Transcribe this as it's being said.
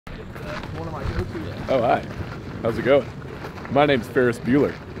Oh, hi. How's it going? My name's Ferris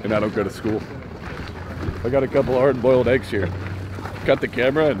Bueller, and I don't go to school. I got a couple hard-boiled eggs here. Cut the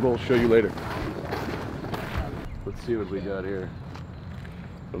camera, and we'll show you later. Let's see what we got here.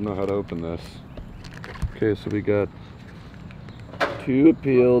 Don't know how to open this. Okay, so we got 2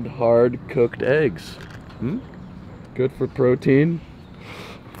 peeled, hard-cooked eggs. Good for protein.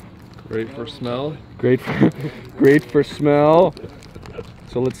 Great for smell. Great for smell.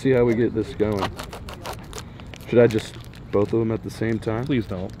 So let's see how we get this going. Should I just both of them at the same time? Please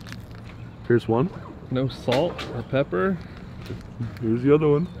don't. Here's one. No salt or pepper. Here's the other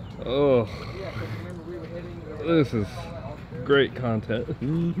one. Oh, this is great content.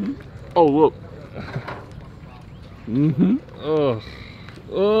 Oh, look.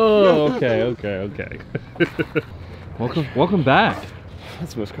 Oh, okay. Welcome back.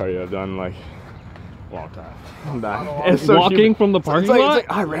 That's the most cardio I've done in like a long time. I'm back. Walking from the parking lot? It's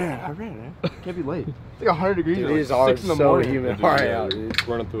like, I ran, man. Can't be late. It's like 100 degrees. Dude, like these are 6 in the so morning. humid. Hard out, dude.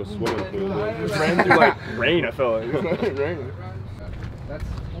 Running through a swimming pool. Just ran through like rain, I felt like. It's not raining.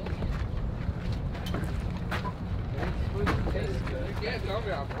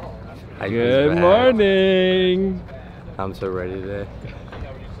 Good morning. I'm so ready today.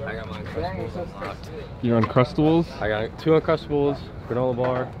 I got my Uncrustables unlocked. You're Uncrustables? I got 2 Uncrustables, granola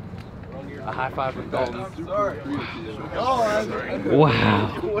bar, a high five with Dalton. Wow.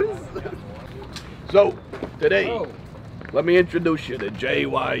 So, today, let me introduce you to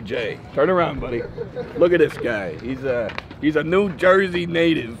JYJ. Turn around, buddy. Look at this guy. He's a New Jersey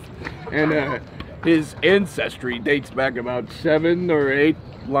native, and his ancestry dates back about 7 or 8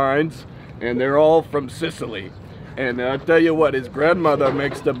 lines, and they're all from Sicily. And I'll tell you what, his grandmother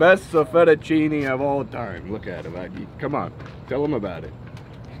makes the best fettuccine of all time. Look at him. Come on, tell him about it.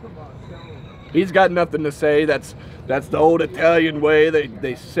 He's got nothing to say. That's the old Italian way.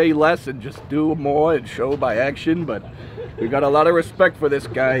 They say less and just do more and show by action. But we got a lot of respect for this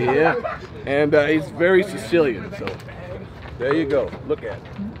guy here, and he's very Sicilian. So there you go. Look at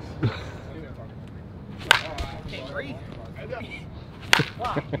him.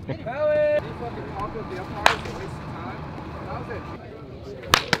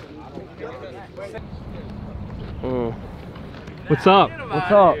 What's up?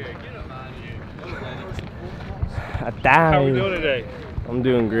 What's up? How are we doing today? I'm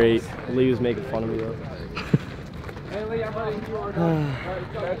doing great. Lee was making fun of me though.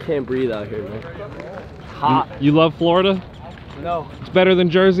 Can't breathe out here, man. Hot. You love Florida? No. It's better than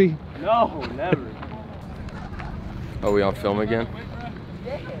Jersey? No, never. Are we on film again?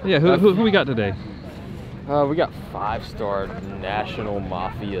 Yeah, who we got today? We got 5-star National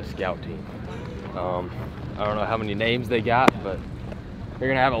Mafia Scout Team. I don't know how many names they got, but they're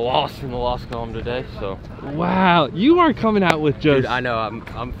gonna have a loss in the loss column today. So. Wow, you are coming out with just. Dude, I know.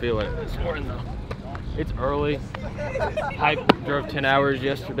 I'm feeling it this morning though. It's early. Hype drove 10 hours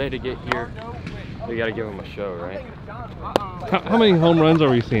yesterday to get here. We gotta give them a show, right? How many home runs are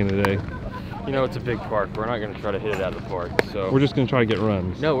we seeing today? You know, it's a big park. We're not gonna try to hit it out of the park. So we're just gonna try to get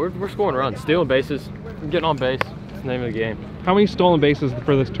runs. No, we're scoring runs, stealing bases, getting on base. It's the name of the game. How many stolen bases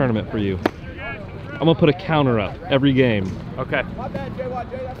for this tournament for you? I'm gonna put a counter up every game. Okay.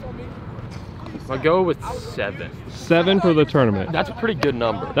 I'll go with 7. 7 for the tournament. That's a pretty good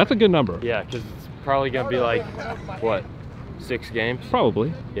number. That's a good number. Yeah, because it's probably gonna be like, what, 6 games?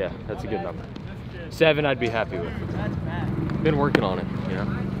 Probably. Yeah, that's a good number. 7 I'd be happy with. Been working on it, you know.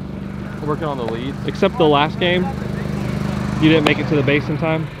 Working on the leads. Except the last game, you didn't make it to the base in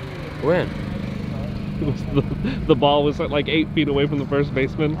time. When? The ball was like 8 feet away from the first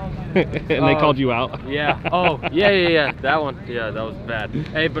baseman, and they called you out. Yeah. Oh, yeah. That one. Yeah, that was bad.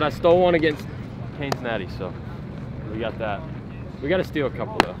 Hey, but I stole one against Canes Natty, so we got that. We got to steal a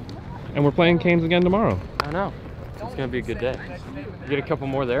couple though. And we're playing Canes again tomorrow. I know. It's gonna be a good day. Get a couple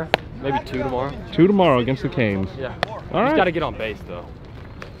more there. Maybe 2 tomorrow. 2 tomorrow against the Canes. Yeah. All right. Just got to get on base though.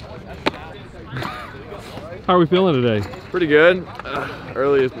 How are we feeling today? Pretty good.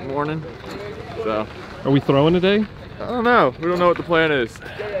 Early this morning. So. Are we throwing today? I don't know. We don't know what the plan is.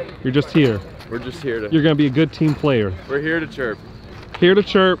 You're just here. We're just here to. You're gonna be a good team player. We're here to chirp. Here to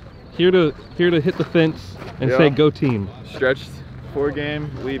chirp. Here to hit the fence and say go team. Stretch before game,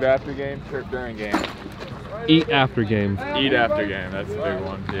 leave after game, chirp during game. Eat after game. Eat after game. That's the big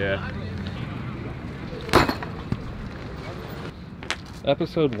one. Yeah.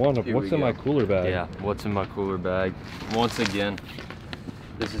 Episode 1 of Here What's we in go. My Cooler Bag. Yeah, what's in my cooler bag? Once again,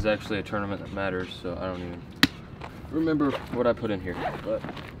 this is actually a tournament that matters, so I don't even remember what I put in here. But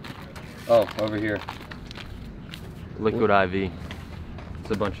oh, over here, liquid IV. It's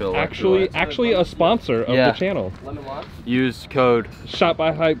a bunch of actually a sponsor of the channel. Use code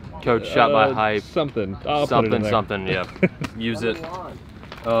ShotByHype. Code ShotByHype. Something. I'll put it in there. Something. Yeah. Use it.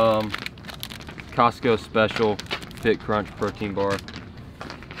 Costco special Fit Crunch protein bar.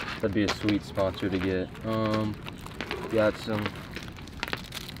 That'd be a sweet sponsor to get. Got some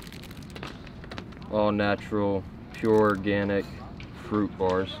all natural, pure organic fruit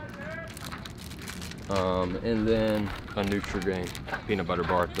bars. And then a Nutri-Grain peanut butter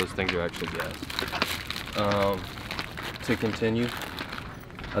bar. Those things are actually gas. To continue,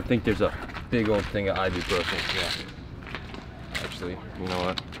 I think there's a big old thing of ibuprofen. Yeah. Actually, you know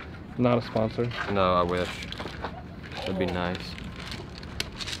what? Not a sponsor. No, I wish. That'd be nice.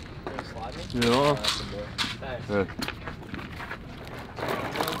 Yeah.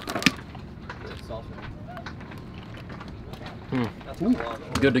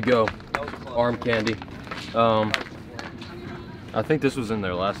 Good to go. Arm candy. I think this was in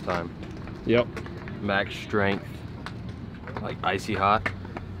there last time. Yep. Max strength, like icy hot.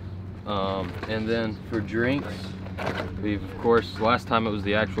 And then for drinks, we've, of course, last time it was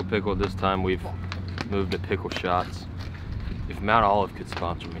the actual pickle. This time we've moved to pickle shots. If Mount Olive could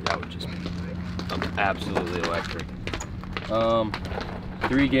sponsor me, that would just be absolutely electric.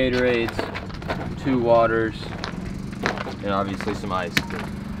 3 Gatorades, 2 waters, and obviously some ice.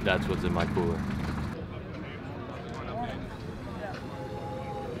 That's what's in my cooler.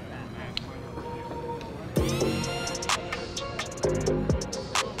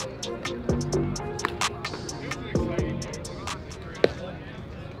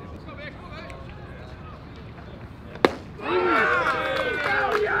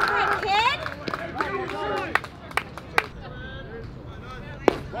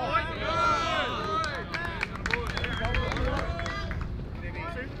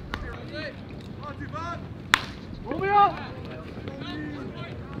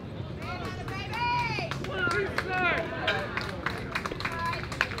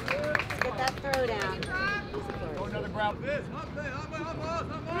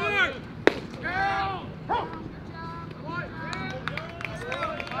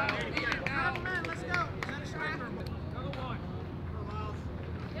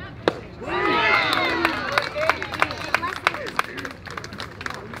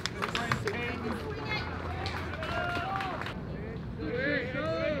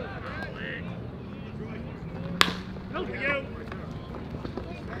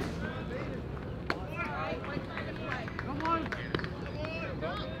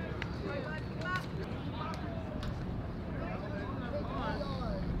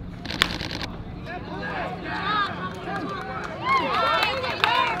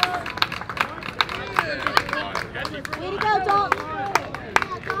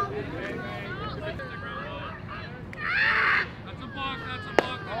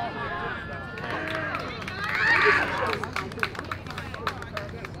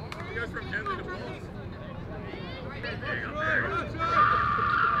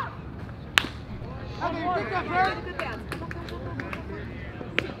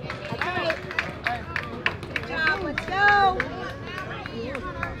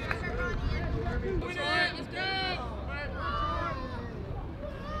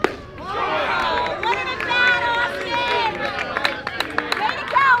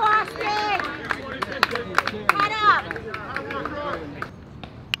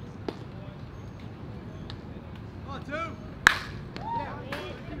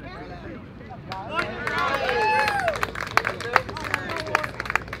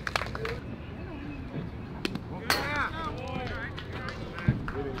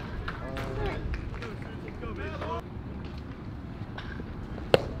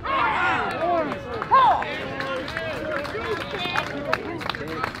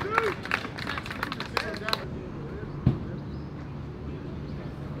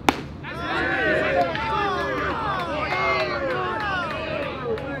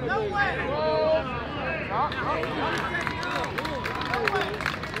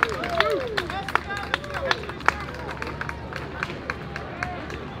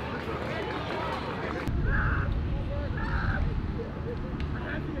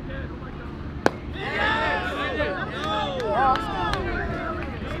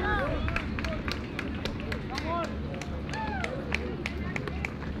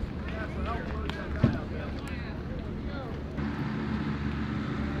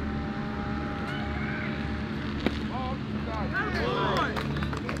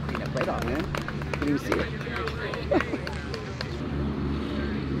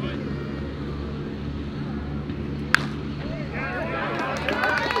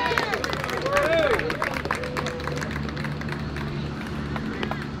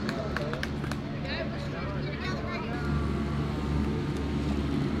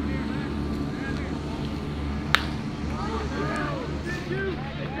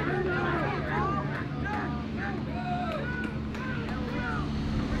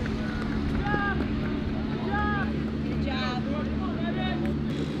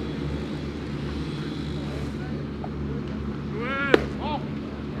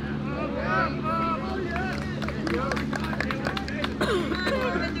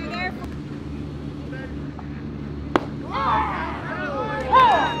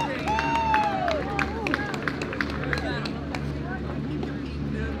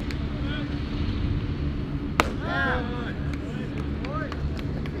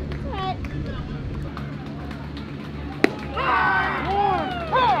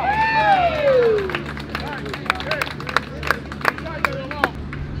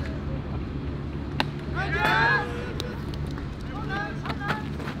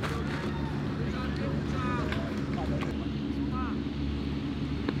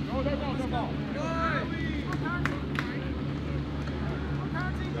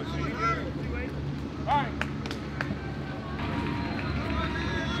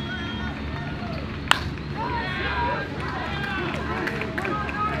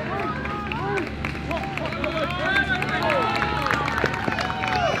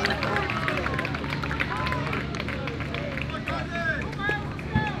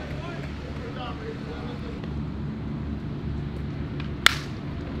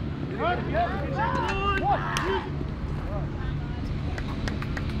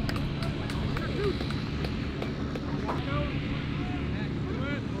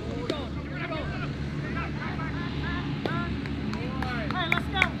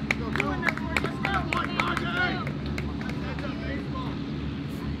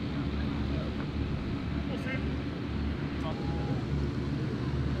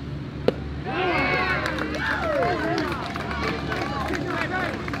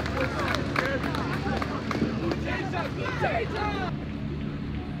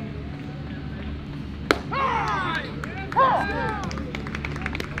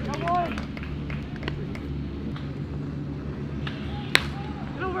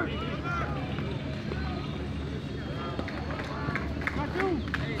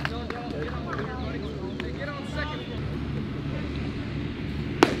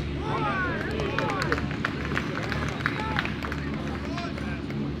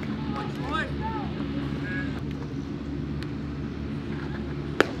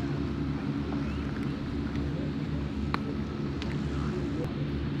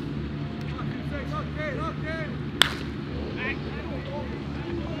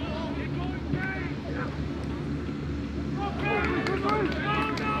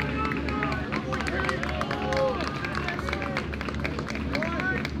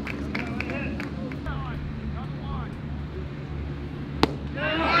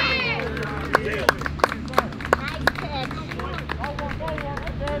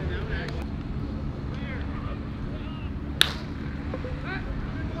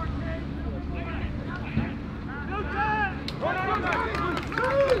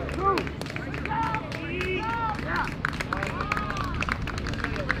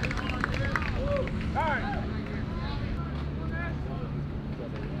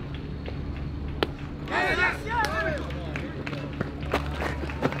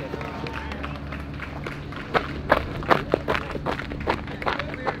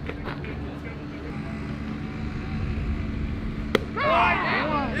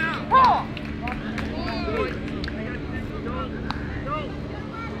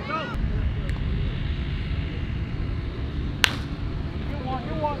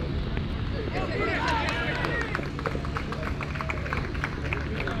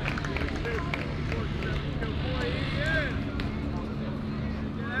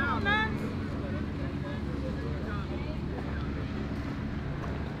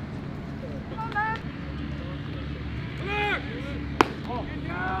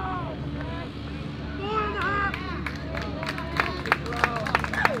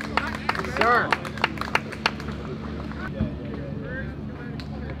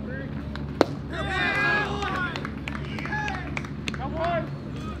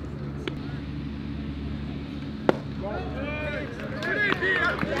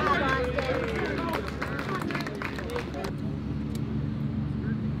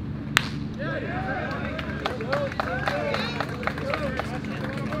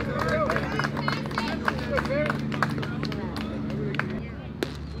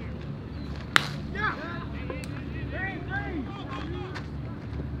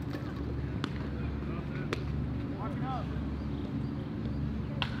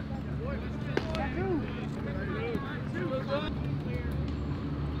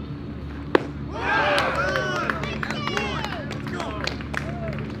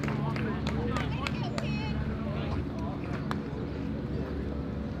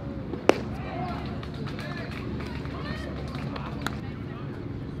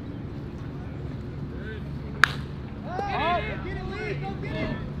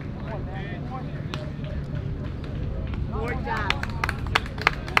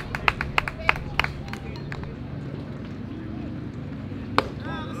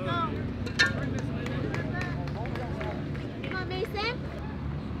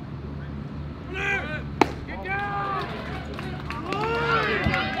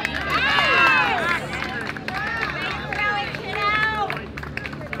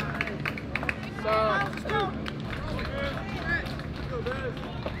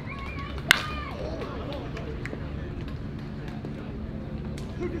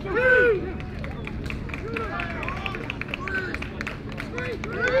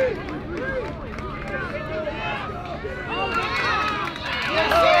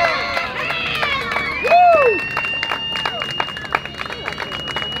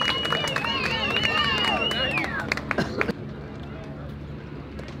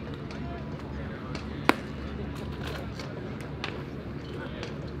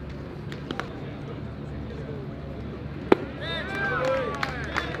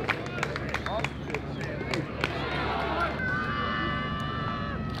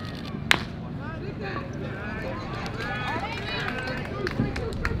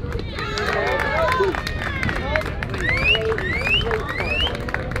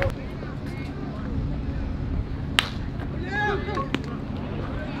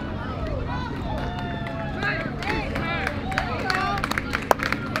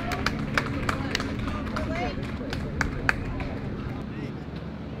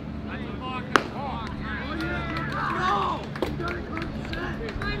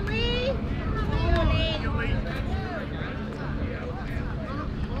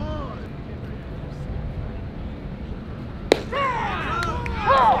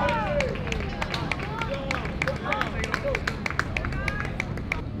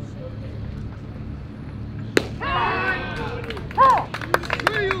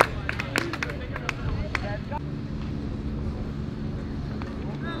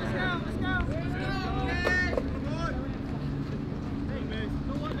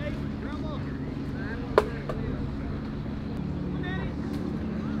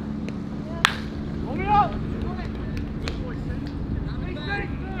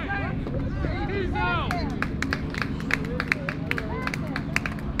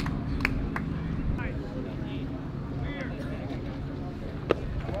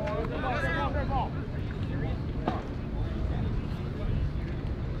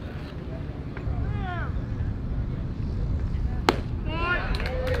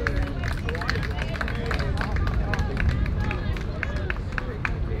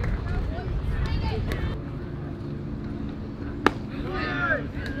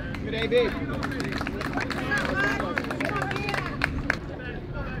 Great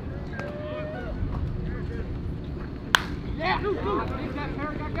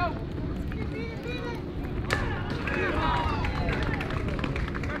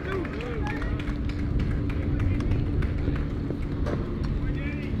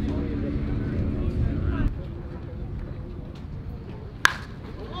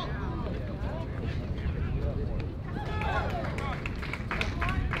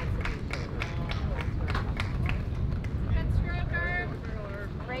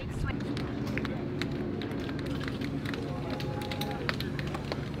swing.